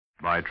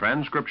by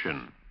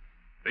transcription.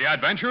 The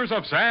Adventures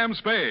of Sam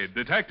Spade,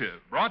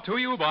 Detective, brought to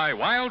you by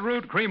Wild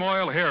Root Cream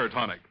Oil Hair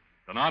Tonic,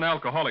 the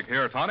non-alcoholic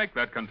hair tonic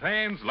that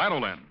contains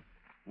lanolin.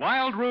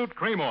 Wild Root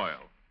Cream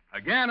Oil.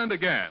 Again and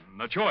again,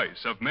 the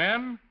choice of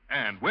men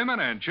and women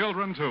and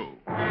children, too.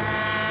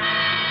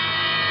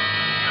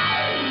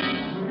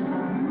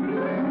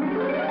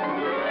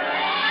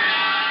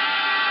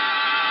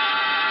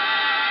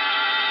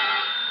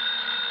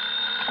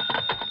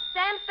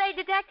 Sam Spade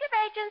Detective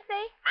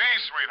Agency? Me,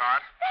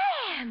 sweetheart.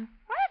 Sam,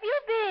 where have you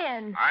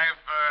been?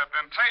 I've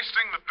been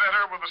tasting the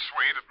bitter with the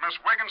sweet at Miss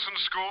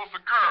Wigginson's School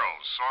for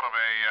Girls, sort of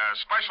a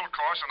special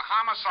course in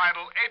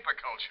homicidal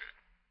apiculture.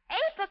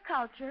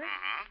 Apiculture?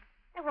 Mm-hmm.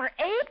 There were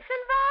apes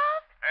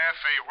involved?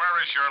 Effie, where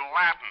is your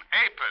Latin?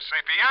 Apis,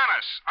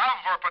 apianus, of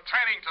or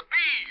pertaining to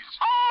bees.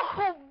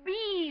 Oh,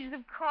 bees,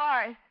 of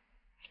course.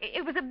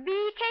 It was a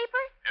bee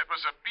caper? It was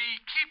a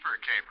beekeeper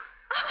caper.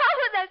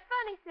 Oh, that's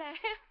funny, Sam.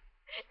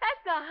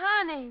 That's a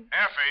honey.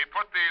 Effie,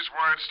 put these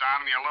words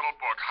down in your little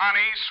book.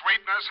 Honey,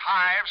 sweetness,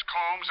 hives,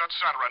 combs,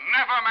 etc.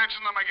 Never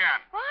mention them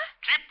again. What?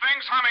 Keep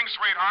things humming,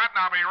 sweetheart,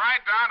 and I'll be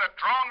right down to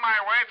drone my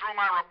way through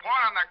my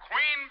report on the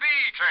queen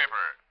bee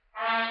caper.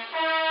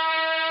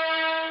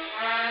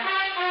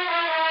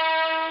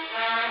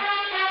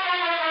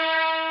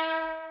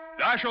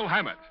 Dashiell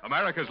Hammett,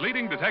 America's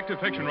leading detective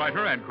fiction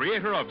writer and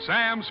creator of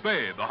Sam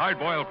Spade, the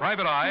hard-boiled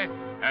private eye,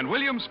 and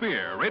William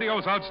Spear,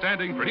 radio's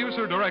outstanding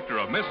producer-director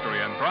of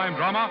mystery and crime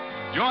drama,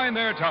 join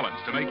their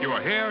talents to make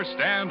your hair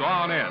stand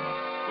on end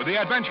with the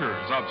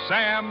adventures of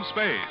Sam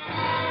Spade.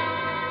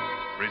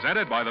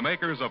 Presented by the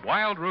makers of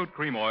Wild Root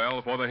Cream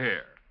Oil for the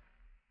hair.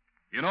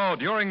 You know,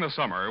 during the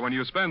summer, when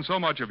you spend so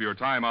much of your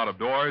time out of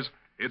doors,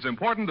 it's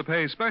important to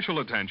pay special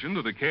attention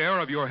to the care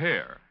of your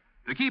hair.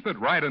 To keep it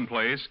right in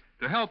place,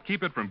 to help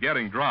keep it from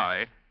getting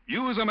dry,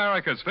 use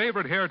America's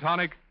favorite hair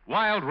tonic,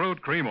 Wild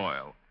Root Cream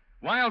Oil.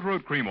 Wild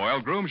Root Cream Oil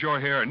grooms your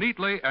hair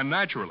neatly and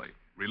naturally,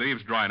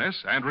 relieves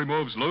dryness, and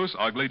removes loose,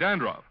 ugly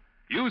dandruff.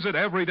 Use it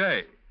every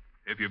day.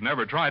 If you've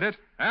never tried it,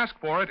 ask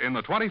for it in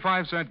the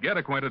 25-cent Get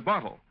Acquainted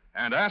bottle,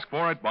 and ask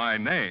for it by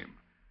name.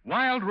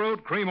 Wild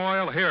Root Cream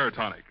Oil Hair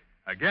Tonic.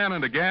 Again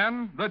and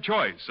again, the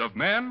choice of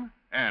men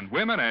and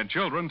women and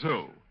children,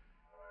 too.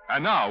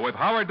 And now, with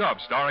Howard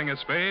Duff starring as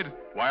Spade,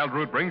 Wild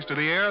Root brings to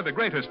the air the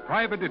greatest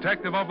private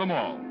detective of them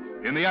all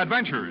in the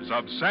adventures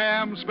of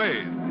Sam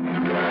Spade.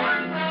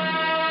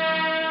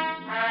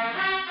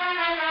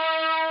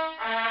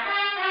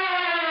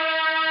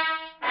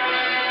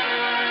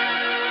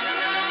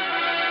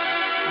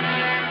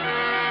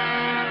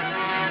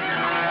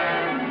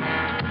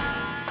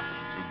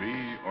 To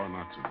be or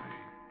not to be?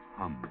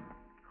 Hum.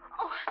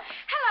 Oh,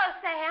 hello,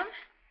 Sam.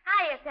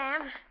 Hiya,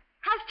 Sam.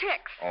 How's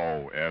tricks?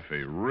 Oh,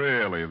 Effie,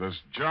 really, this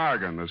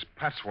jargon, this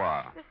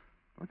patois.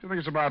 Don't you think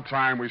it's about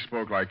time we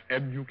spoke like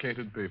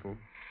educated people?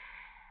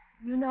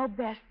 You know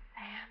best,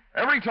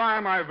 Sam. Every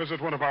time I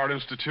visit one of our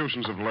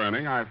institutions of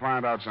learning, I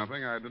find out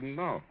something I didn't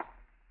know.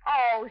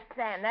 Oh,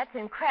 Sam, that's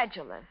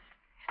incredulous.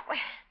 Well,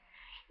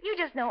 you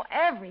just know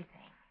everything.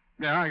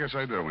 Yeah, I guess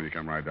I do when you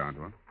come right down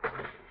to it.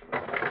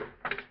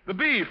 The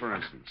bee, for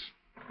instance.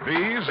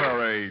 Bees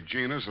are a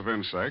genus of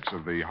insects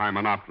of the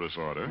Hymenopterous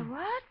order. The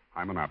what?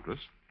 Hymenopterous.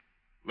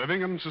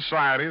 Living in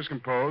society is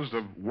composed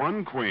of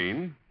one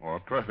queen, or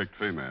perfect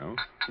female,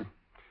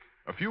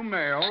 a few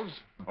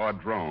males, or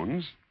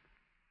drones,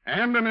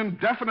 and an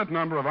indefinite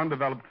number of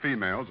undeveloped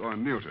females, or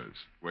neuters,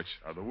 which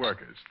are the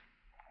workers.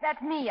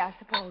 That's me, I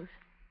suppose.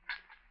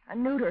 A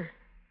neuter.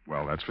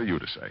 Well, that's for you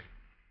to say.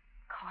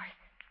 Of course.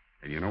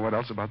 And you know what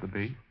else about the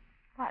bee?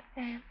 What,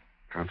 Sam?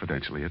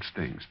 Confidentially, it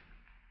stings.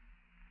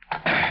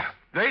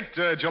 Date,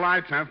 July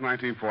 10th,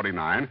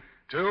 1949.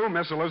 To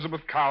Miss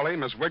Elizabeth Cowley,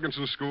 Miss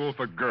Wigginson's School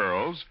for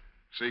Girls,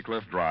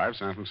 Seacliff Drive,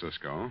 San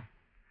Francisco.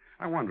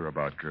 I wonder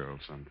about girls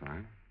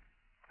sometime.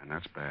 And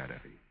that's bad,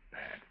 Effie.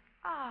 Bad.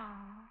 Oh.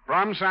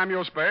 From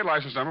Samuel Spade,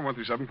 license number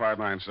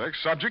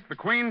 137596. Subject, the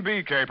Queen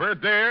Bee Caper.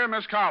 Dear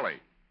Miss Cowley.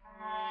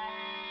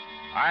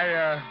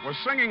 I was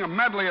singing a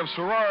medley of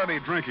sorority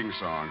drinking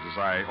songs as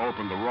I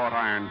opened the wrought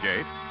iron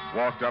gate,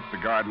 walked up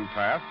the garden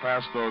path,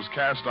 past those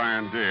cast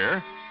iron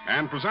deer,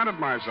 and presented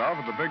myself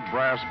at the big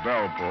brass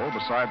bell pull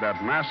beside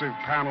that massive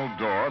paneled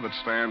door that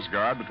stands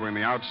guard between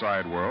the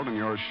outside world and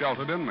your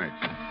sheltered inmates.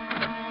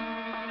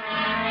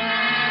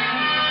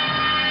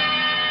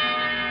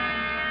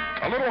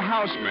 A little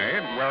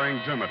housemaid wearing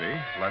dimity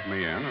let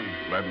me in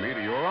and led me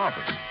to your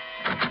office.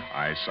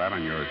 I sat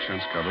on your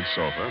chintz-covered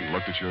sofa and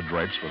looked at your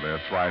drapes with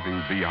their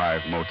thriving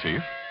beehive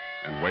motif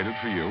and waited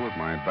for you with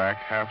my back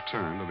half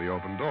turned to the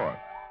open door.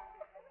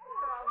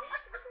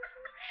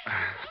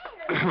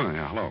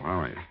 Yeah, hello, how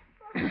are you?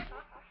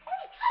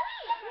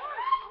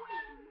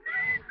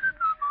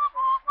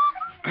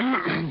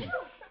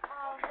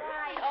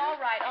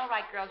 All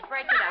right, girls,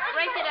 break it up.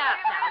 Break it up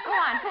now.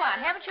 Go on.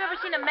 Haven't you ever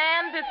seen a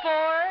man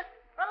before?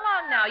 Run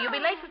along now. You'll be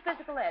late for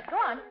physical ed. Go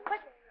on,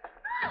 quick.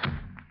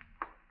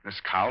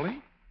 Miss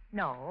Cowley?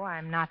 No,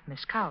 I'm not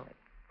Miss Cowley.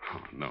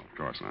 Oh, no, of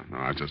course not. No,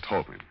 I was just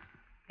hoping.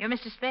 You're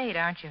Mr. Spade,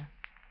 aren't you?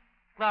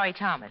 Glory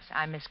Thomas.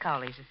 I'm Miss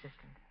Cowley's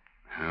assistant.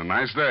 A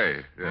nice day,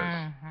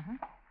 yes. Mm-hmm.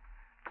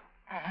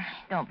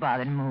 Don't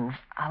bother to move.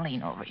 I'll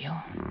lean over you.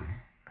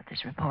 Put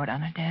this report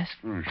on her desk.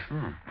 Oh,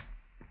 sure.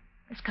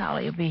 Miss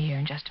Cowley will be here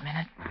in just a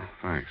minute. Oh,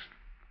 thanks.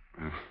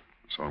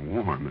 It's so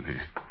warm in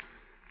here.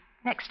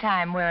 Next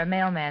time, wear a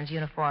mailman's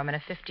uniform and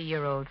a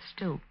 50-year-old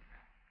stoop.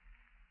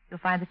 You'll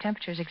find the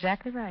temperature's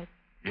exactly right.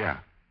 Yeah.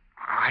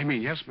 I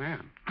mean, yes,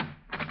 ma'am.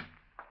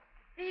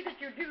 See that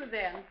you do,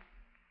 then.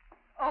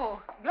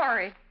 Oh,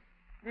 Glory,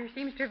 there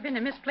seems to have been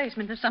a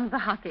misplacement of some of the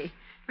hockey.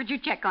 Would you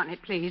check on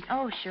it, please?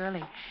 Oh,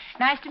 surely.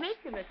 Nice to meet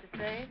you, Mrs.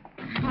 Spade.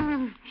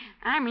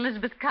 I'm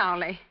Elizabeth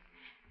Cowley.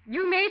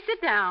 You may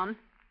sit down.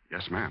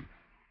 Yes, ma'am.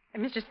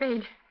 Mr.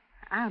 Spade,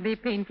 I'll be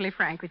painfully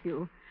frank with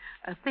you.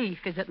 A thief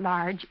is at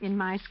large in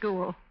my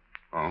school.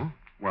 Oh?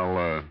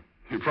 Well,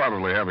 you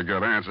probably have a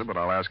good answer, but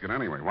I'll ask it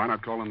anyway. Why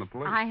not call in the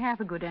police? I have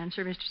a good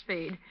answer, Mr.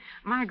 Spade.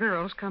 My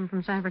girls come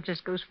from San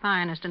Francisco's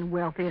finest and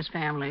wealthiest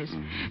families.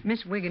 Mm-hmm.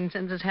 Miss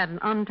Wigginson's has had an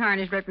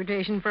untarnished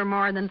reputation for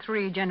more than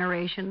 3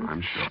 generations.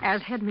 I'm sure.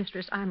 As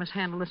headmistress, I must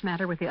handle this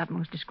matter with the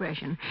utmost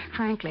discretion.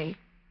 Frankly,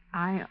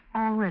 I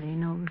already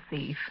know the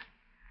thief.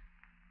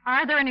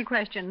 Are there any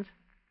questions?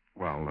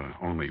 Well,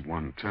 only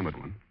one timid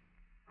one.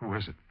 Who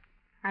is it?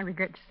 I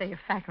regret to say a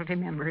faculty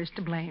member is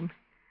to blame.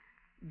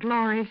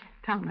 Glory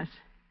Thomas.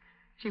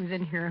 She was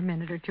in here a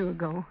minute or two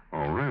ago.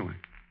 Oh, really?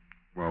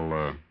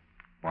 Well,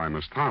 why,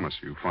 Miss Thomas,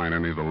 you find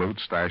any of the loot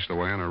stashed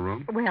away in her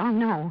room? Well,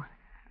 no.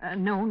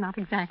 No, not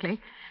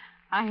exactly.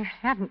 I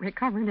haven't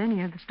recovered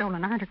any of the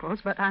stolen articles,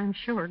 but I'm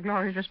sure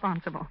Glory's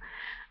responsible.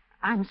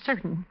 I'm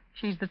certain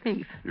she's the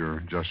thief.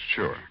 You're just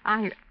sure?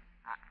 I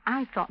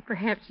thought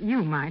perhaps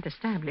you might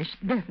establish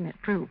definite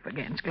proof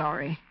against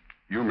Glory.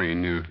 You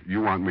mean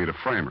you want me to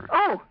frame her?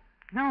 Oh,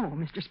 no,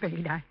 Mr.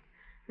 Spade.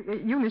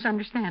 You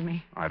misunderstand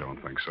me. I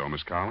don't think so,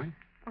 Miss Cowley.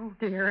 Oh,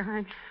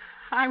 dear,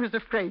 I was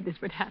afraid this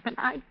would happen.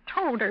 I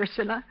told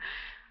Ursula,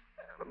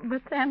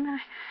 but then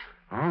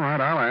All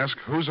right, I'll ask.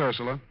 Who's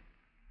Ursula?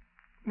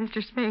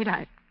 Mr. Spade,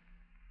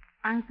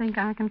 I think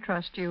I can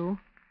trust you.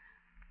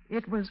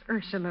 It was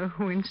Ursula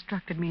who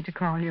instructed me to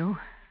call you.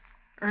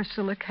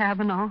 Ursula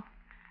Cavanaugh.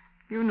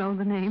 You know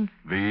the name.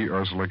 The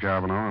Ursula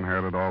Cavanaugh,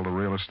 inherited all the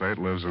real estate,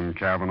 lives in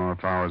Cavanaugh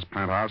Towers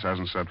penthouse,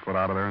 hasn't set foot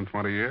out of there in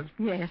 20 years?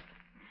 Yes.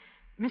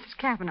 Mrs.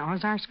 Cavanaugh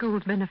is our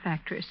school's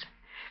benefactress.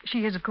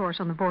 She is, of course,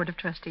 on the board of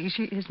trustees.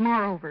 She is,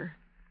 moreover,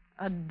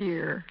 a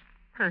dear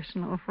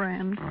personal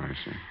friend. Oh, I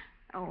see.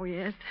 Oh,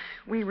 yes.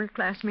 We were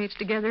classmates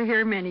together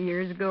here many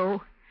years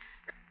ago.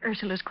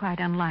 Ursula's quite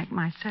unlike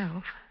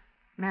myself.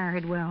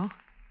 Married well,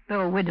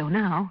 though a widow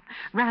now.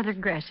 Rather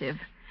aggressive.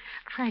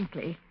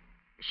 Frankly,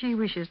 she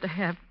wishes to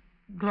have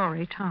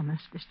Glory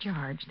Thomas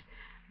discharged.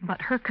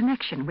 But her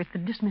connection with the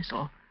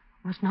dismissal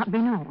must not be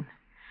known.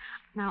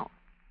 Now,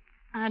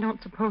 I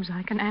don't suppose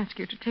I can ask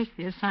you to take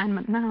the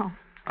assignment now.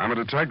 I'm a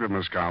detective,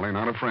 Miss Cowley,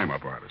 not a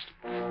frame-up artist.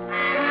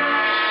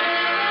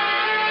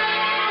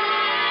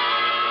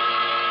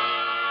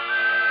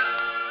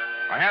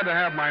 I had to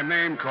have my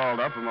name called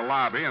up in the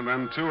lobby, and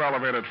then 2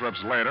 elevator trips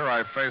later,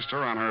 I faced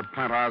her on her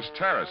penthouse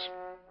terrace.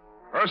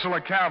 Ursula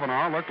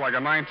Cavanaugh looked like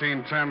a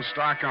 1910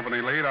 stock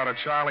company lead out of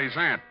Charlie's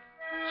Aunt,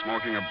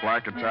 smoking a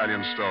black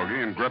Italian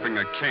stogie and gripping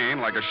a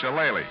cane like a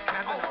shillelagh.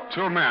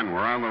 2 men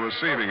were on the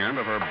receiving end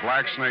of her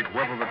black snake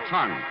whip of a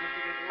tongue.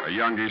 A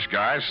youngish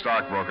guy,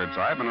 stockbroker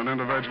type, and an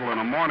individual in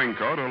a morning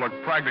coat who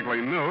looked practically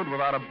nude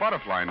without a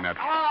butterfly net.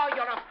 Oh,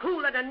 you're a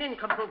fool and a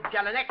nincompoop,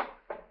 Jelinek.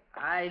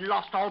 I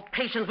lost all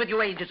patience with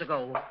you ages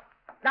ago.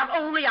 Not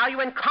only are you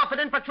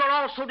incompetent, but you're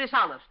also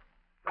dishonest.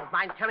 Don't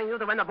mind telling you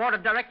that when the board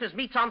of directors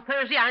meets on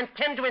Thursday, I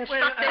intend to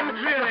instruct them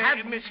to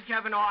have... Miss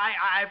Cavanaugh,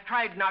 I've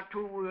tried not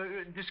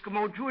to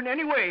discommode you in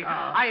any way.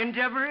 I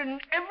endeavor in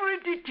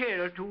every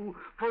detail to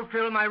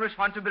fulfill my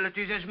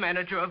responsibilities as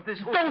manager of this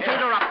hotel. Don't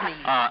interrupt me.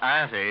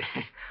 Auntie,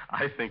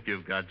 I think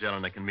you've got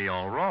Jelinek and me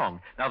all wrong.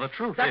 Now, the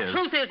truth is... The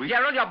truth is,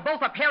 Gerald, you're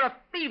both a pair of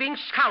thieving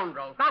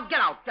scoundrels. Now get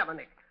out,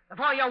 Jelinek,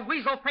 before your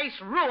weasel face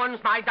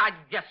ruins my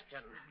digestion.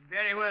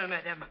 Very well,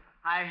 madam.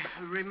 I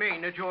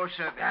remain at your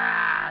service.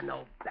 Ah,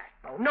 no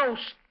backbone, no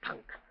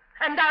spunk.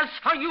 And as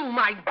for you,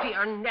 my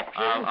dear nephew...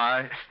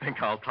 I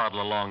think I'll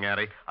toddle along,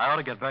 Auntie. I ought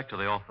to get back to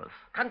the office.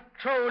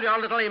 Control your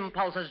little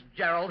impulses,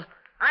 Gerald.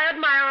 I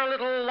admire a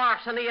little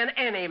larceny in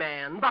any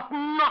man, but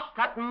not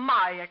at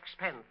my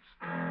expense.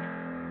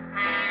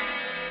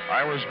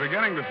 I was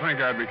beginning to think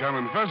I'd become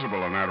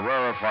invisible in that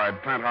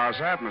rarefied penthouse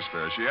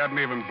atmosphere. She hadn't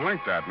even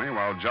blinked at me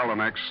while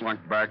Jelinek slunk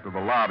back to the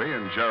lobby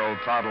and Gerald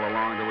toddled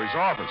along to his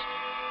office.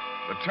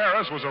 The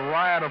terrace was a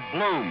riot of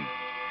bloom.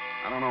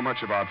 I don't know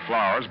much about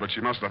flowers, but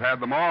she must have had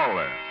them all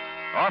there.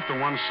 Off to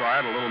one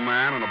side, a little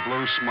man in a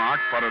blue smock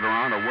puttered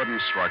around a wooden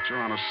structure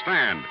on a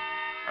stand.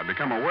 I'd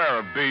become aware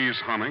of bees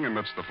humming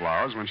amidst the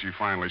flowers when she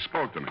finally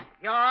spoke to me.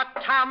 You're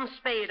Tom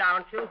Spade,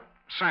 aren't you?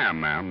 Sam,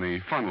 ma'am, the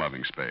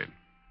fun-loving Spade.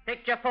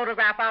 Picked your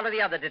photograph out of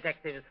the other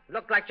detectives.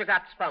 Looked like you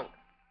got spunked.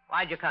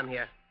 Why'd you come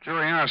here?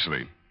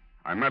 Curiosity.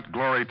 I met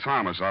Glory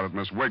Thomas out at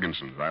Miss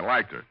Wigginson's. I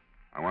liked her.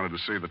 I wanted to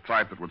see the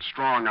type that would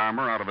strong-arm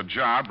her out of a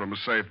job from a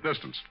safe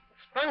distance.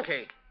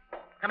 Spunky.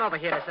 Come over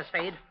here, Mr.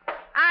 Spade.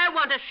 I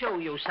want to show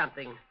you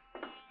something.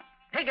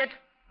 Piggott.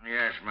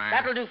 Yes, ma'am.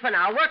 That'll do for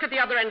now. Work at the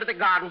other end of the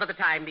garden for the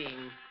time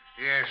being.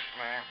 Yes,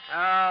 ma'am.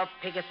 Oh,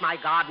 Piggott's my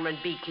gardener and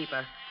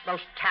beekeeper.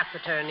 Most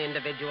taciturn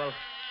individual.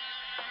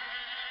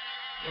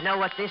 You know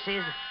what this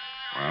is?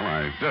 Well,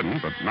 I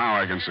didn't, but now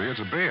I can see it's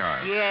a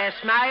beehive. Yes,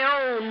 my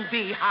own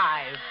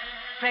beehive.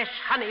 Fresh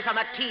honey from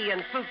a tea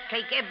and fruit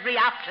cake every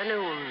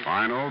afternoon.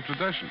 Fine old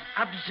tradition.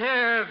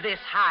 Observe this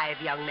hive,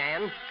 young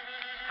man.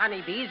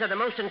 Honeybees are the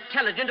most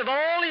intelligent of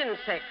all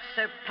insects,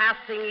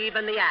 surpassing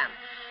even the ants.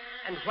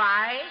 And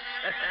why?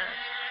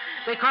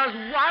 Because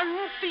one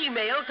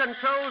female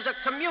controls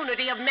a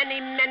community of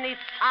many, many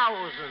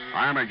thousands.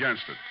 I'm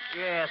against it.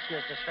 Yes,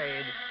 Mr.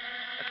 Spade.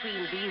 The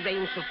queen bee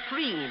reigns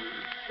supreme.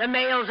 The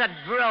males are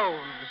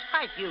drones,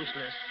 quite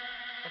useless.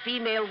 The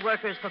female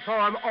workers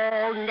perform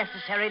all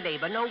necessary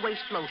labor, no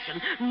waste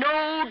motion,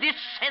 no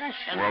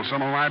dissension. Well,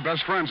 some of my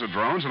best friends are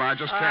drones, and I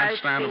just can't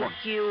stand them. I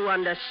think you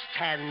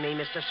understand me,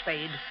 Mr.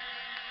 Spade.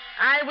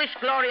 I wish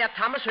Gloria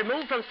Thomas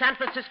removed from San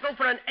Francisco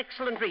for an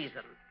excellent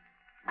reason.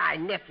 My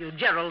nephew,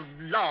 Gerald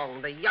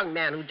Long, the young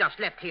man who just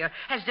left here,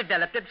 has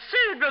developed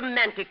absurd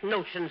romantic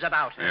notions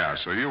about her. Yeah,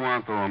 so you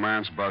want the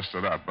romance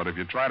busted up, but if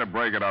you try to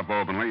break it up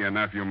openly, your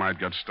nephew might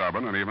get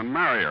stubborn and even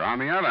marry her. On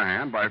the other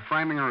hand, by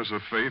framing her as a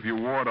thief, you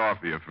ward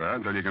off the affair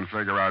until you can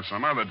figure out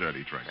some other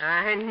dirty trick.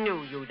 I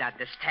knew you'd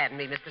understand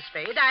me, Mr.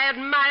 Spade. I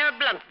admire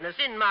bluntness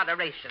in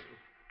moderation.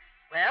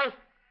 Well,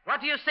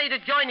 what do you say to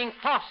joining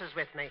forces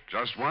with me?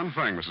 Just one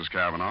thing, Mrs.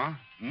 Cavanaugh.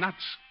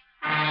 Nuts.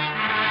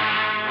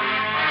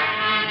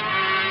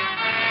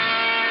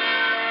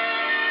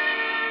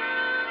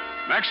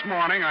 Next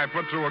morning, I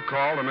put through a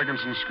call to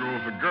Nicholson School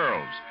for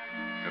Girls.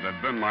 It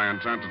had been my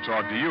intent to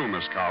talk to you,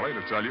 Miss Colley,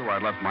 to tell you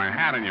I'd left my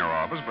hat in your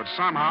office, but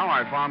somehow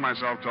I found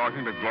myself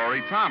talking to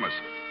Glory Thomas.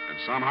 And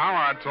somehow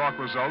our talk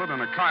resulted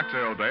in a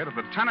cocktail date at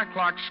the 10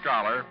 o'clock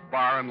Scholar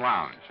Bar and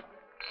Lounge.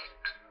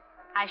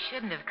 I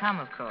shouldn't have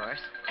come, of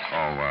course.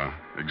 Oh,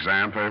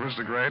 exam papers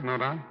to grade, no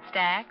doubt?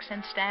 Stacks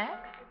and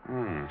stacks.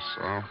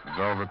 Soft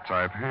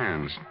velvet-type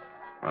hands.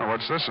 Well,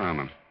 what's this on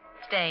them?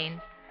 Stains.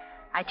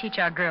 I teach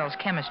our girls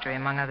chemistry,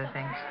 among other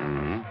things.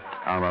 Mm-hmm.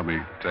 How about me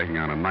taking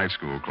on a night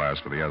school class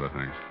for the other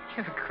things?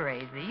 You're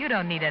crazy. You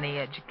don't need any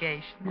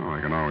education. Well,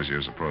 I can always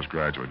use a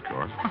postgraduate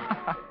course.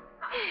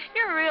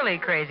 You're really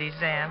crazy,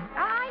 Sam.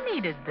 I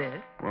needed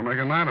this. We'll make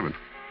a night of it.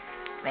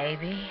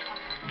 Maybe.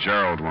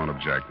 Gerald won't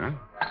object, huh?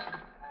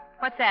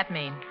 What's that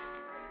mean?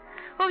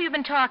 Who have you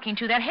been talking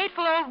to? That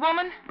hateful old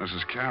woman?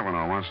 Mrs.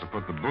 Cavanaugh wants to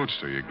put the boots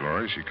to you,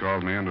 Glory. She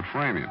called me in to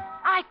frame you.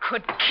 I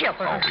could kill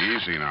her. Oh,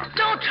 easy now, Glory.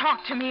 Don't talk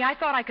to me. I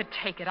thought I could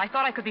take it. I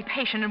thought I could be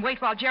patient and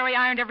wait while Jerry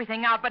ironed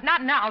everything out. But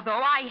not now,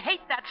 though. I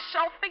hate that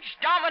selfish,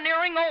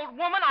 domineering old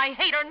woman. I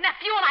hate her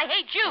nephew, and I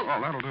hate you.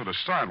 Well, that'll do to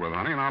start with,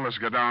 honey. Now let's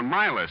get down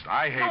my list.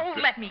 I hate... Oh,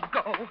 let me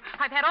go.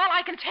 I've had all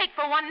I can take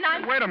for one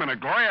night. Wait a minute,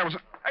 Glory.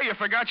 Hey, you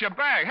forgot your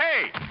bag.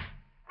 Hey!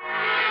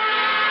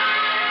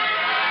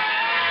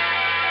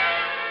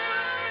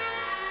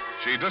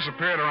 She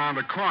disappeared around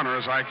the corner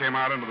as I came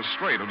out into the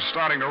street. It was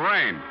starting to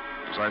rain.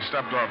 As I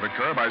stepped off the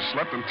curb, I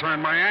slipped and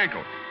turned my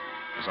ankle.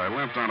 As I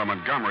limped onto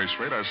Montgomery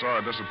Street, I saw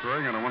her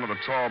disappearing into one of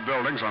the tall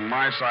buildings on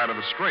my side of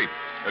the street.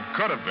 It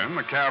could have been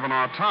the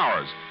Cavanaugh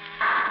Towers.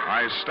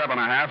 I step and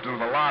a half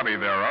into the lobby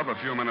thereof a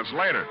few minutes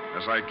later.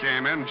 As I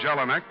came in,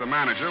 Jelinek, the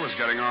manager, was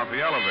getting off the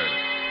elevator.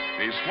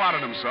 He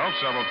swatted himself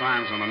several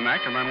times in the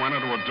neck and then went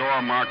into a door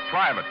marked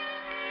private.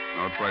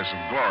 No trace of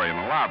Glory in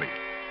the lobby.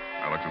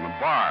 I looked in the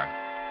bar.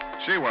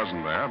 She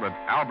wasn't there, but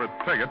Albert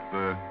Piggott,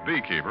 the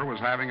beekeeper, was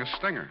having a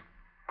stinger.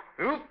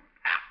 Oop.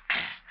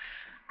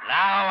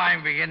 Now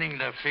I'm beginning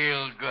to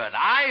feel good.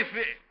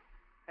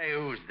 Hey,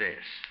 who's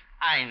this?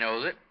 I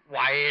know that.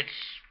 Why, it's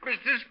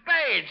Mr.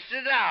 Spade.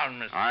 Sit down,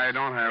 Mr. I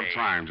don't have Spade.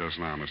 time just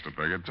now, Mr.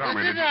 Piggott. Tell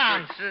me... Sit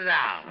down. Sit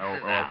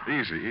down.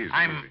 Easy.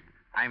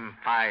 I'm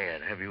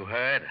fired. Have you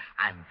heard?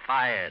 I'm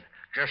fired.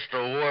 Just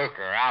a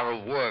worker out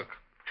of work.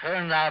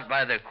 Turned out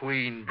by the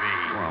queen bee.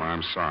 Well,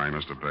 I'm sorry,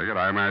 Mr. Piggott.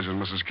 I imagine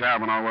Mrs.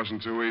 Cavanaugh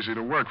wasn't too easy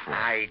to work for.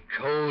 I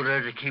told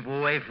her to keep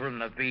away from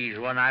the bees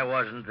when I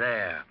wasn't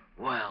there.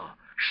 Well,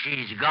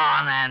 she's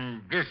gone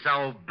and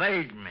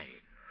disobeyed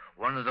me.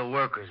 One of the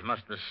workers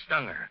must have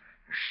stung her.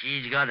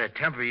 She's got a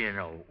temper, you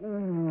know.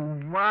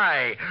 Ooh,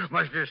 my.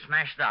 Must have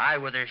smashed the eye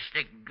with her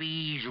stick.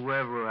 Bees were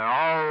everywhere,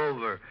 all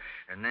over.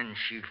 And then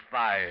she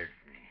fired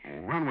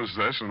me. When was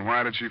this, and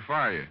why did she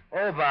fire you?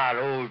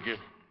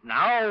 Just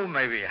now,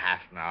 maybe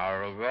half an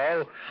hour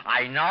ago.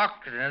 I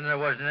knocked, and then there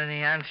wasn't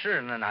any answer,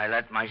 and then I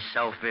let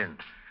myself in.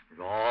 It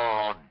was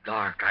all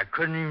dark. I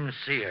couldn't even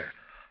see her.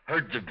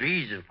 Heard the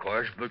bees, of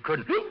course, but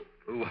couldn't... Who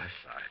was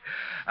I?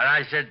 And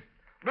I said,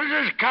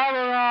 Mrs.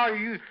 Cavanaugh,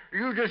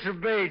 you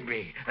disobeyed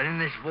me. And in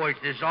this voice,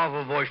 this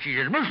awful voice, she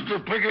said,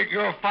 Mr. Piggott,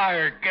 you're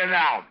fired. Get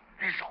out.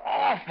 This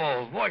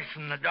awful voice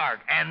from the dark.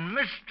 And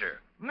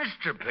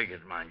Mr.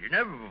 Piggott, mind you,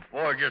 never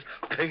before, just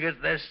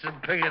Piggott this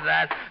and Piggott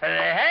that. And,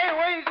 hey,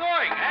 where are you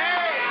going?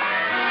 Hey!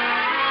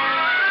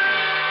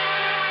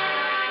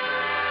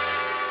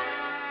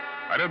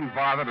 I didn't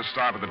bother to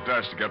stop at the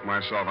desk to get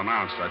myself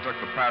announced. I took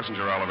the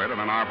passenger elevator,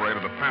 then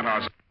operated the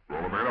penthouse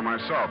elevator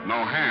myself.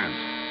 No hands.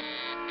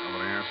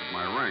 Nobody answered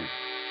my ring.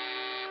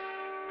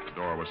 The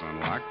door was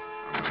unlocked.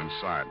 I went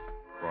inside,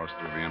 crossed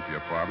through the empty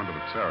apartment to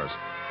the terrace.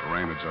 The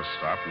rain had just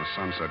stopped, and the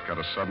sunset cut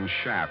a sudden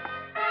shaft.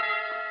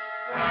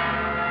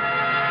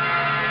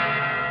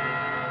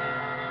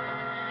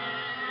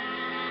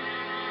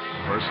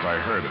 First, I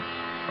heard it,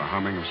 the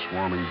humming of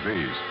swarming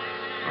bees.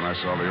 Then I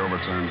saw the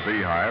overturned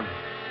beehive.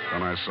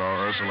 Then I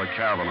saw Ursula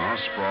Cavanaugh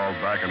sprawled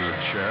back in her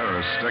chair,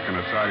 her stick and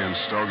Italian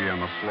stogie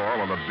on the floor,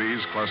 while the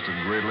bees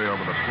clustered greedily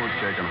over the fruit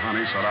cake and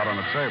honey set out on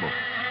the table.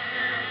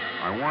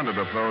 I wondered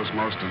if those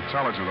most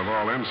intelligent of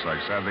all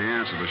insects had the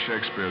answer to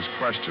Shakespeare's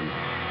question,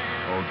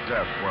 "O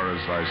death, where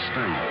is thy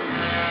sting?"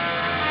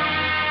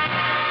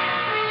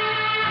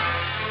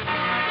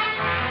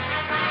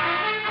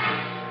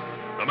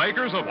 The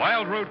makers of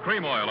Wild Root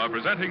Cream Oil are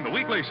presenting the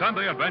weekly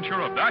Sunday adventure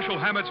of Dashiell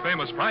Hammett's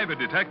famous private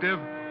detective,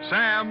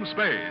 Sam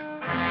Spade.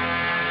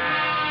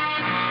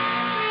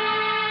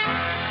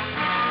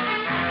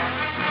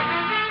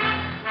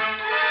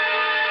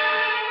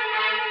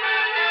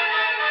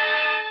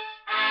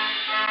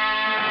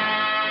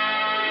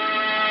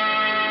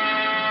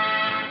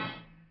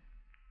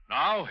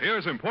 Now,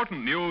 here's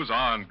important news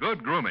on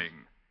good grooming.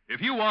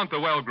 If you want the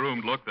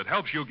well-groomed look that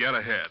helps you get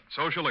ahead,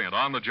 socially and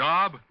on the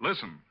job,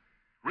 listen.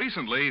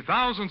 Recently,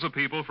 thousands of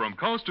people from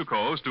coast to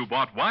coast who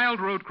bought Wild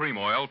Root Cream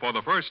Oil for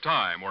the first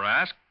time were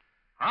asked,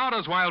 how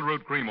does Wild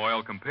Root Cream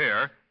Oil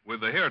compare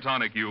with the hair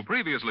tonic you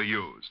previously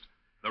used?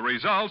 The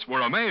results were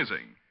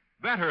amazing.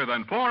 Better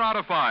than 4 out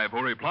of 5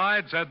 who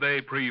replied said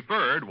they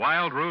preferred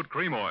Wild Root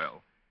Cream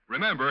Oil.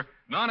 Remember,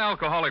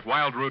 non-alcoholic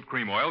Wild Root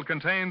Cream Oil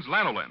contains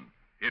lanolin.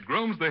 It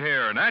grooms the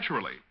hair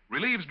naturally,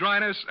 relieves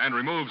dryness, and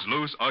removes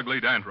loose, ugly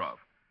dandruff.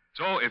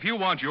 So if you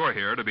want your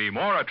hair to be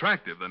more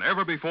attractive than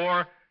ever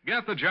before,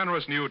 get the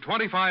generous new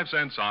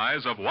 25-cent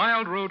size of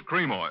Wild Root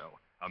Cream Oil,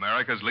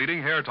 America's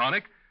leading hair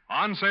tonic,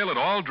 on sale at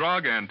all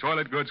drug and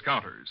toilet goods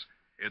counters.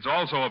 It's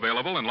also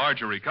available in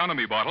larger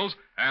economy bottles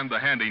and the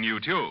handy new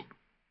tube.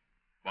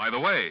 By the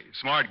way,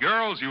 smart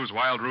girls use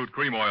Wild Root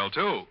Cream Oil,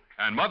 too,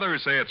 and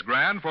mothers say it's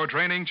grand for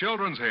training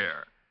children's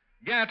hair.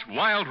 Get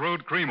Wild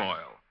Root Cream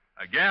Oil.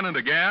 Again and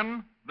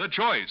again, the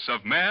choice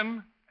of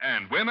men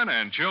and women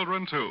and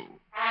children, too.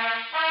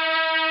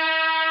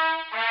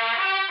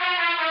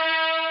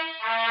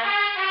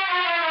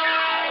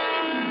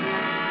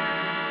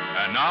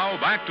 And now,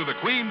 back to the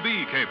Queen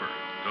Bee Caper.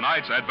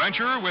 Tonight's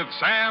adventure with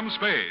Sam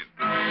Spade.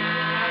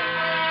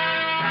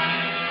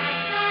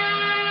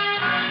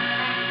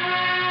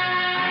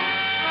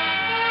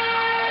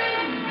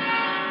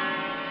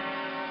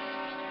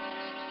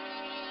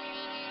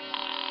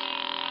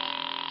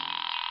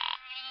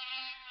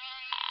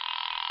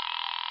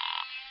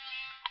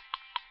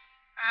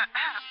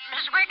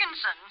 Miss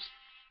Wigginson,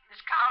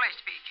 Miss Cowley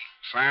speaking.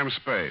 Sam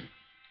Spade.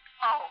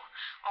 Oh,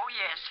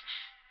 yes.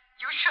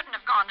 You shouldn't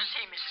have gone to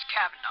see Mrs.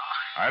 Cavanaugh.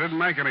 I didn't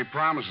make any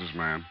promises,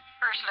 ma'am.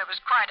 Ursula was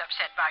quite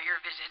upset by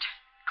your visit.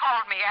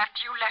 Called me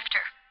after you left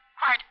her.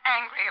 Quite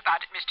angry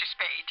about it, Mr.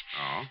 Spade.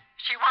 Oh?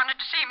 She wanted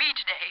to see me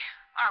today.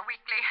 Our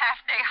weekly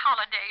half-day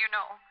holiday, you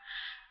know.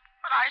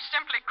 But I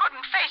simply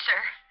couldn't face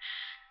her.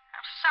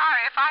 I'm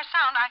sorry if I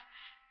I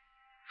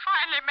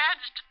finally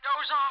managed to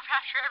doze off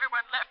after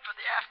everyone left for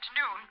the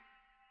afternoon.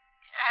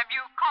 Have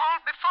you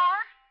called before?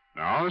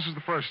 No, this is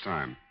the first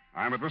time.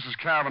 I'm at Mrs.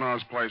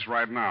 Cavanaugh's place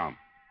right now.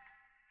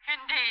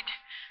 Indeed.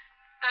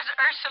 Does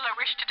Ursula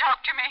wish to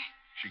talk to me?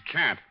 She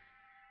can't.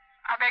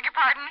 I beg your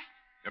pardon?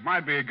 It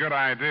might be a good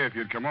idea if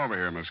you'd come over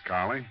here, Miss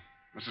Cowley.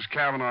 Mrs.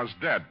 Cavanaugh's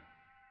dead.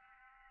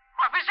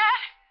 What was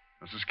that?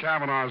 Mrs.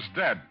 Cavanaugh's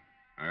dead.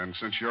 And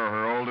since you're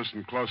her oldest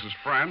and closest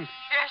friend...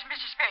 Yes,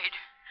 Mrs. Spade.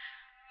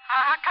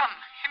 I'll come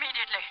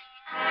immediately.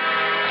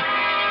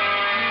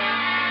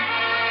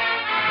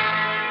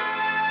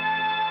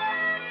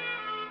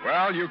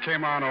 Well, you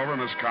came on over,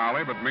 Miss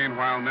Cowley, but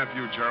meanwhile,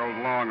 nephew Gerald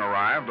Long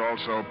arrived,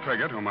 also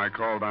Piggott, whom I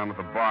called down at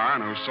the bar,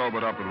 and who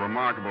sobered up with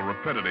remarkable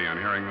rapidity on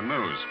hearing the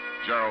news.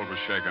 Gerald was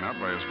shaken up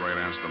by his great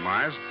aunt's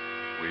demise.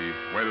 We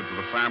waited for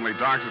the family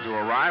doctor to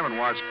arrive and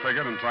watched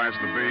Piggott entice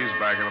the bees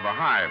back into the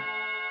hive.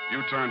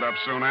 You turned up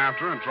soon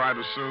after and tried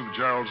to soothe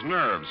Gerald's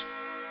nerves.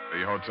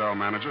 The hotel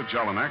manager,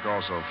 Jelinek,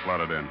 also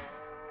flooded in.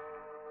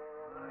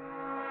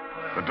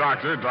 The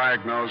doctor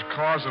diagnosed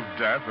cause of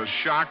death as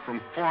shock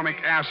from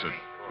formic acid,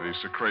 the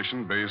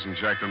secretion bees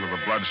inject into the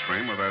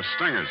bloodstream with their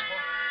stingers.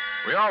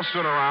 We all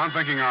stood around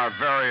thinking our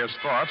various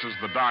thoughts as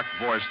the doc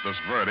voiced this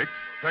verdict.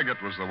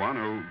 Piggott was the one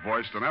who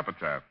voiced an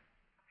epitaph.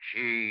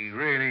 She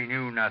really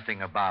knew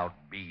nothing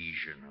about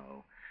bees, you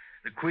know.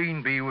 The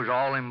queen bee was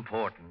all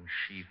important,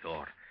 she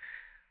thought.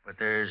 But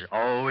there's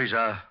always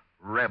a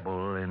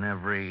rebel in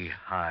every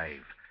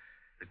hive.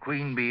 The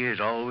queen bee is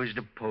always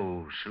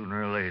deposed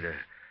sooner or later.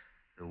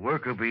 The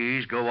worker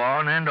bees go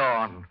on and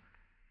on,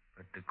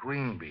 but the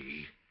queen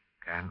bee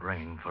can't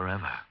reign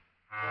forever.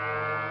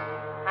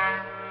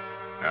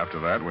 After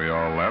that, we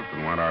all left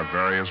and went our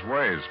various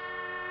ways.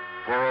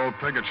 Poor old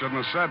Piggott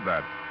shouldn't have said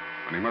that,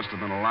 and he must have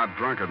been a lot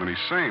drunker than he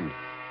seemed,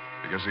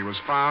 because he was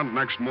found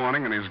next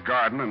morning in his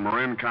garden in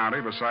Marin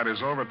County beside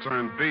his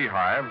overturned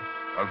beehive,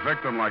 a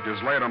victim like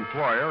his late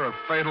employer of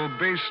fatal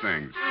bee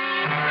stings.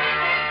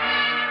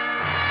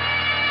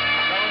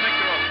 Gentlemen,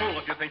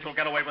 think you'll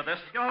get away with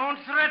this? Don't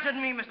threaten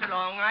me, Mr.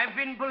 Long. I've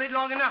been bullied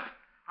long enough.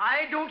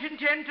 I don't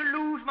intend to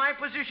lose my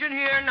position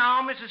here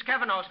now Mrs.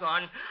 Kavanaugh's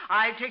gone.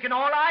 I've taken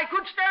all I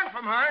could stand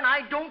from her, and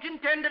I don't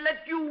intend to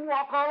let you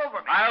walk all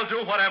over me. I'll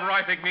do whatever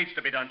I think needs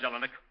to be done,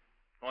 Jelinek.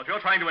 Well, if you're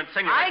trying to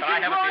insinuate I that I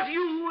can haven't... cause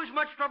you as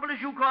much trouble as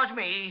you cause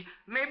me,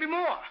 maybe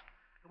more.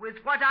 With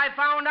what I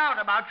found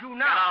out about you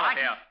now... Get out of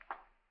here.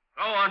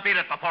 Go on, beat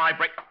it before I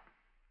break...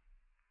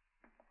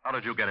 How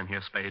did you get in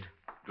here, Spade?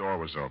 Door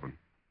was open.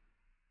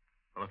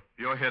 Well, if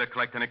you're here to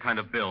collect any kind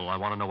of bill, I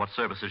want to know what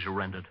services you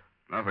rendered.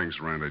 Nothing's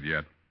rendered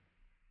yet.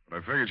 But I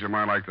figured you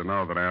might like to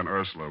know that Aunt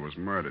Ursula was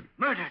murdered.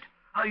 Murdered?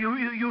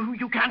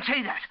 You can't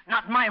say that.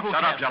 Not in my hotel.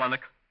 Shut up, Jelinek.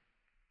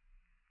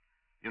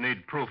 You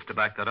need proof to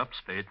back that up,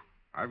 Spade.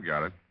 I've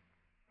got it.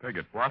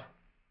 Piggott. What?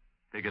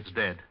 Piggott's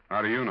dead.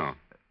 How do you know?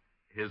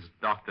 His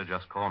doctor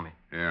just called me.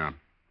 Yeah.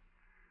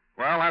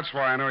 Well, that's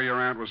why I know your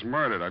aunt was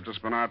murdered. I've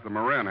just been out to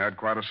Marin, had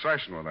quite a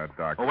session with that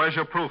doctor. Well, where's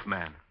your proof,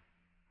 man?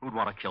 Who'd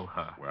want to kill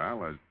her?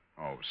 Well,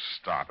 oh,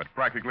 stop it.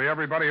 Practically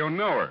everybody who knew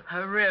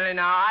her. Really,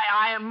 now,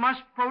 I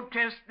must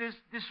protest this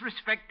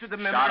disrespect to the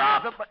memory Shut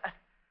up. of the...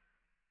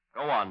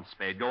 Go on,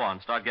 Spade. Go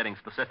on. Start getting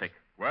specific.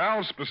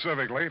 Well,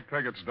 specifically,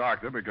 Piggott's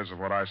doctor, because of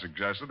what I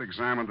suggested,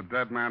 examined the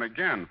dead man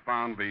again,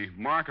 found the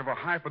mark of a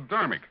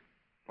hypodermic,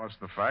 plus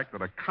the fact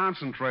that a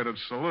concentrated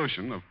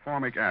solution of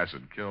formic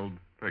acid killed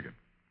Piggott.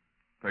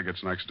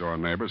 Piggott's next-door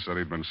neighbor said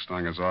he'd been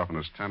stung as often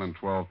as 10 and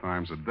 12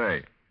 times a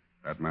day.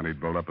 That meant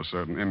he'd built up a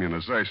certain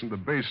immunization to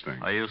bee sting.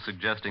 Are you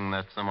suggesting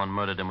that someone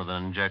murdered him with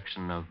an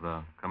injection of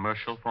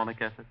commercial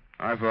formic acid?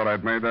 I thought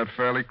I'd made that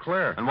fairly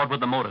clear. And what would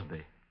the motive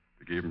be?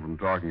 To keep him from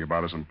talking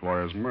about his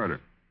employer's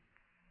murder.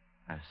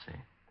 I see.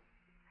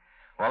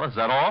 Well, is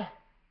that all?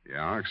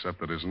 Yeah, except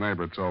that his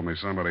neighbor told me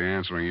somebody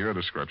answering your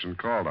description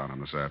called on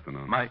him this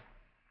afternoon. Mike?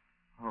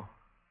 Oh.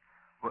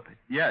 Well,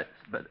 yes,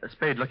 but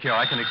Spade, look here,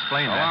 I can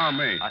explain that. Allow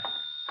me.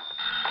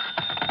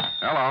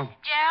 Hello.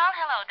 Gerald,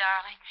 hello,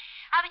 darling.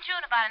 I'll be through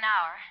in about an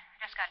hour.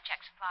 Just got to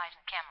check supplies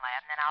in the chem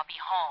lab, and then I'll be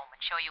home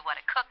and show you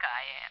what a cook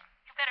I am.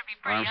 You better be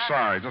pretty I'm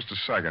sorry. Just a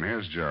second.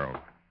 Here's Gerald.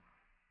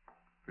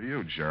 For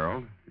you,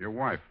 Gerald. Your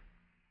wife.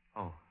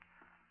 Oh.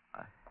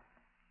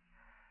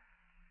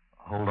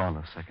 Hold on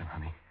a second,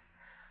 honey.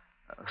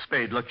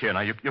 Spade, look here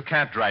now. You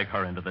can't drag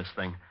her into this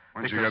thing.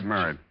 When did you get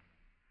married?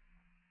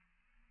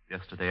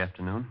 Yesterday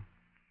afternoon.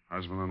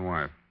 Husband and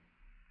wife.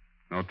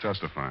 No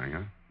testifying,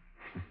 huh?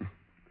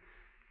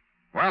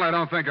 Well, I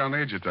don't think I'll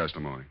need your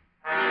testimony.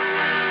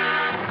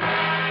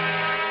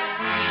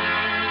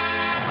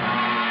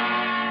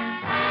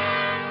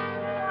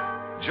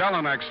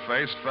 Jelinek's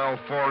face fell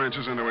 4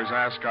 inches into his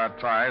ascot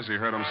tie as he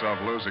heard himself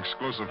lose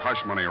exclusive hush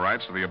money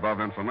rights to the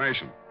above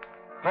information.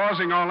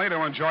 Pausing only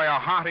to enjoy a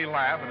hearty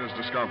laugh at his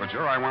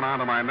discomfiture, I went on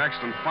to my next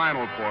and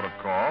final port of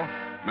call,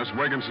 Miss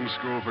Wigginson's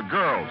School for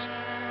Girls.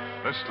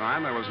 This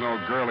time, there was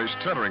no girlish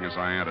tittering as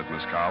I entered,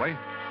 Miss Colley.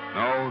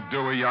 No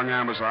dewy young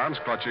Amazons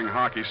clutching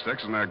hockey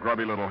sticks in their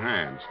grubby little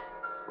hands.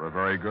 For a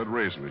very good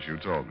reason, as you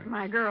told me.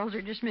 My girls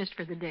are dismissed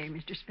for the day,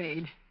 Mr.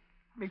 Spade.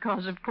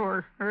 Because of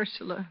poor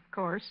Ursula, of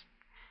course.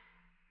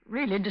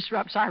 Really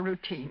disrupts our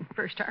routine.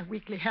 First our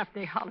weekly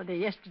half-day holiday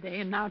yesterday,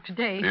 and now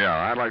today.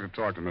 Yeah, I'd like to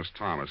talk to Miss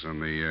Thomas in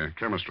the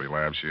chemistry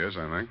lab, she is,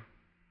 I think.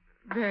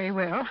 Very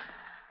well.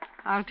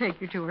 I'll take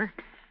you to her.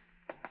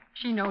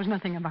 She knows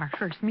nothing of our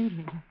first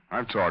meeting.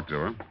 I've talked to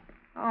her.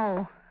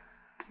 Oh,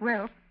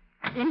 well,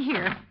 in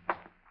here.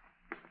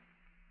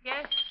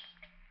 Yes?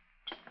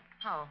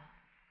 Oh.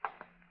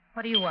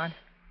 What do you want?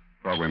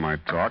 Thought we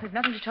might talk. There's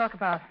nothing to talk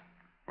about.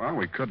 Well,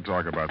 we could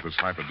talk about this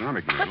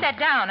hypodermic needle. Put that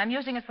down. I'm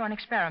using it for an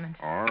experiment.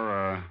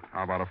 Or,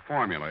 how about a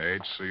formula,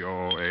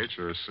 HCOOH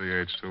or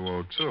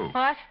CH2O2?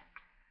 What?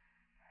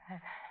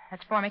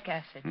 That's formic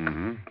acid.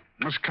 Mm-hmm.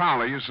 Miss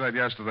Colley, you said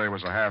yesterday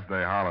was a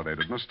half-day holiday.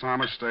 Did Miss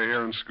Thomas stay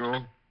here in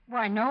school?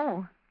 Why,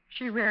 no.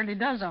 She rarely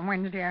does on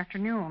Wednesday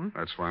afternoon.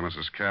 That's why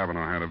Mrs.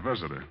 Cavanaugh had a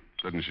visitor,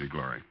 didn't she,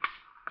 Glory?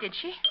 Did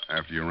she?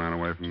 After you ran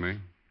away from me?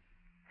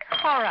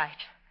 All right.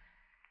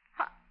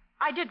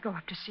 I did go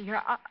up to see her.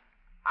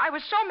 I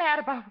was so mad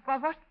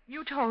about what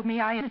you told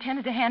me. I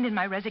intended to hand in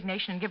my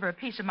resignation and give her a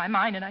piece of my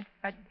mind, and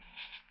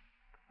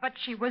but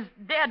she was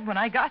dead when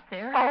I got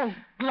there. Oh,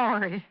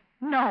 Glory,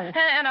 no.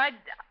 And I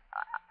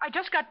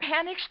just got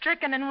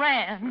panic-stricken and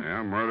ran.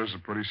 Yeah, murder's a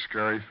pretty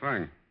scary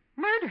thing.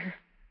 Murder?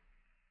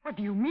 What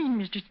do you mean,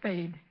 Mr.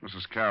 Spade?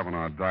 Mrs.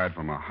 Cavanaugh died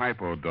from a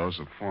hypodose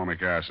of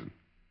formic acid.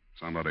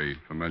 Somebody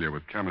familiar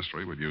with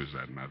chemistry would use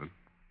that method.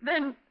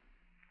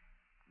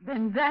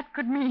 Then that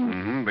could mean...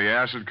 Mm-hmm. The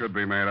acid could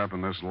be made up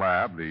in this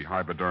lab. The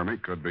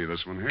hypodermic could be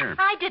this one here.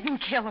 I didn't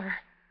kill her.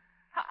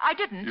 I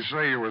didn't. You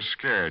say you were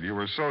scared. You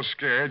were so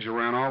scared you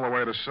ran all the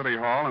way to City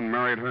Hall and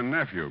married her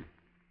nephew.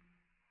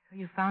 So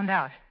you found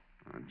out?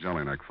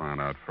 Jelinek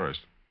found out first.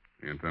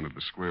 He intended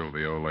to squeal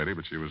the old lady,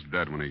 but she was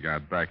dead when he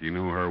got back. He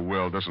knew her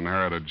will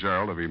disinherited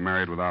Gerald if he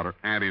married without her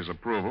auntie's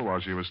approval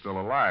while she was still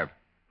alive.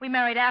 We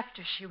married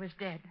after she was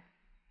dead.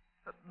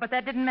 But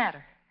that didn't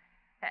matter.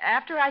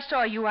 After I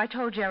saw you, I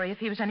told Jerry if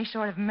he was any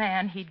sort of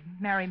man, he'd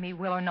marry me,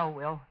 will or no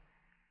will.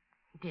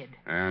 He'd did.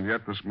 And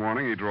yet this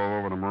morning he drove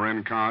over to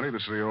Marin County to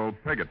see old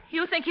Piggott.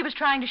 You think he was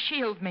trying to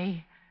shield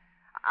me?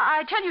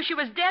 I tell you, she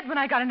was dead when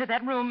I got into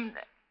that room.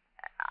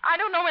 I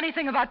don't know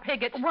anything about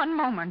Piggott. One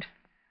moment.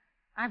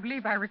 I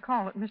believe I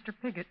recall that Mr.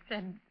 Piggott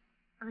said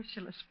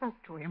Ursula spoke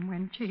to him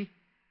when she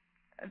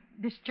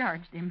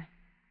discharged him.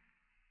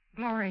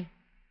 Glory,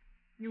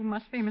 you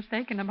must be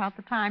mistaken about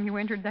the time you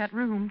entered that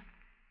room.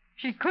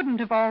 She couldn't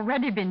have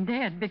already been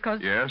dead because...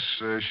 Yes,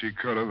 she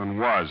could have and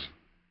was.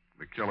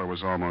 The killer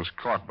was almost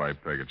caught by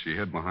Piggott. She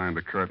hid behind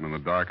the curtain in the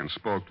dark and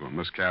spoke to him.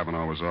 Miss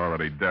Cavanaugh was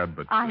already dead,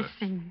 but... I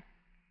see.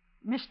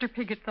 Mr.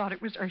 Piggott thought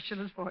it was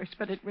Ursula's voice,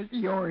 but it was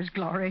yours,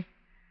 Glory.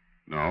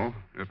 No,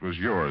 it was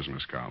yours,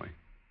 Miss Colley.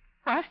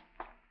 What?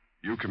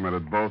 You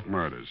committed both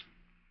murders.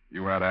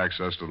 You had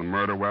access to the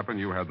murder weapon.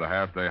 You had the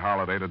half-day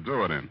holiday to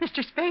do it in.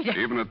 Mr. Spade.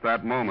 Even at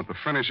that moment, the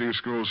finishing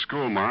school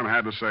schoolmarm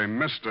had to say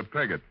Mr.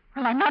 Piggott.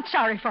 Well, I'm not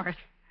sorry for it.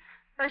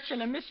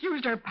 Ursula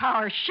misused her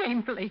power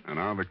shamefully. And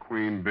now the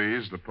queen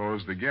bee's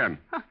deposed again.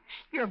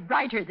 You're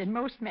brighter than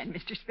most men,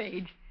 Mr.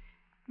 Spade.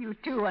 You,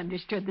 too,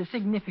 understood the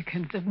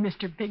significance of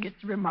Mr.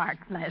 Piggott's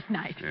remarks last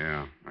night.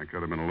 Yeah, I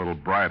could have been a little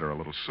brighter, a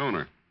little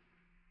sooner.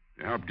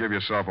 You helped give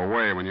yourself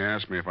away when you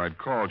asked me if I'd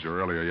called you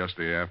earlier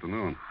yesterday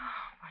afternoon.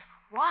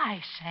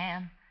 Why,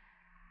 Sam?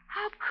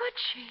 How could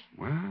she?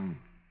 Well,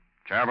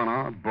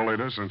 Cavanaugh bullied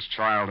her since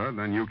childhood.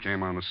 Then you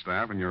came on the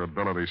staff, and your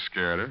ability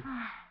scared her.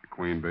 The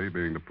queen bee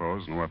being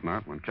deposed and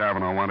whatnot. When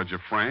Cavanaugh wanted you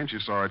framed, she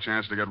saw a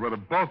chance to get rid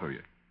of both of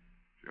you.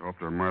 She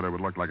hoped her murder would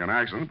look like an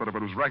accident, but if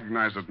it was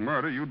recognized as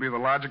murder, you'd be the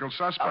logical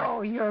suspect.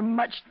 Oh, you're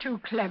much too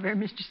clever,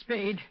 Mr.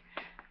 Spade.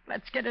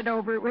 Let's get it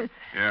over with.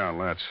 Yeah,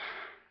 let's.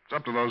 It's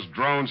up to those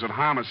drones at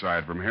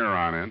homicide from here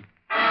on in.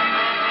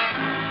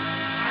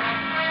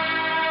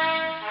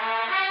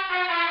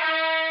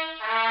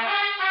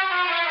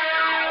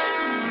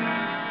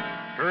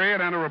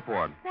 Period and a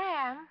report.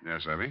 Sam,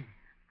 Yes, Evie?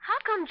 how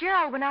come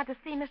Gerald went out to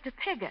see Mr.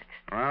 Piggott?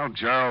 Well,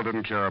 Gerald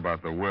didn't care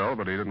about the will,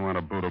 but he didn't want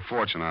to boot a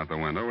fortune out the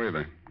window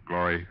either.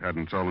 Glory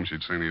hadn't told him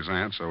she'd seen his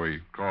aunt, so he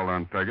called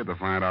on Piggott to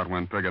find out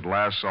when Piggott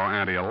last saw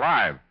Auntie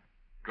alive.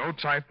 Go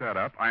type that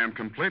up. I am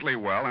completely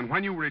well, and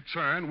when you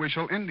return, we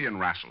shall Indian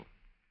wrestle.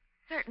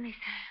 Certainly,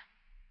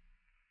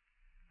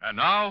 Sam. And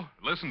now,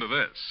 listen to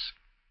this.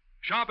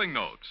 Shopping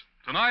notes.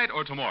 Tonight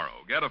or tomorrow,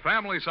 get a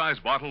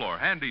family-sized bottle or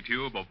handy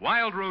tube of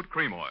Wild Root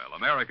Cream Oil,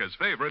 America's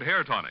favorite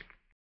hair tonic.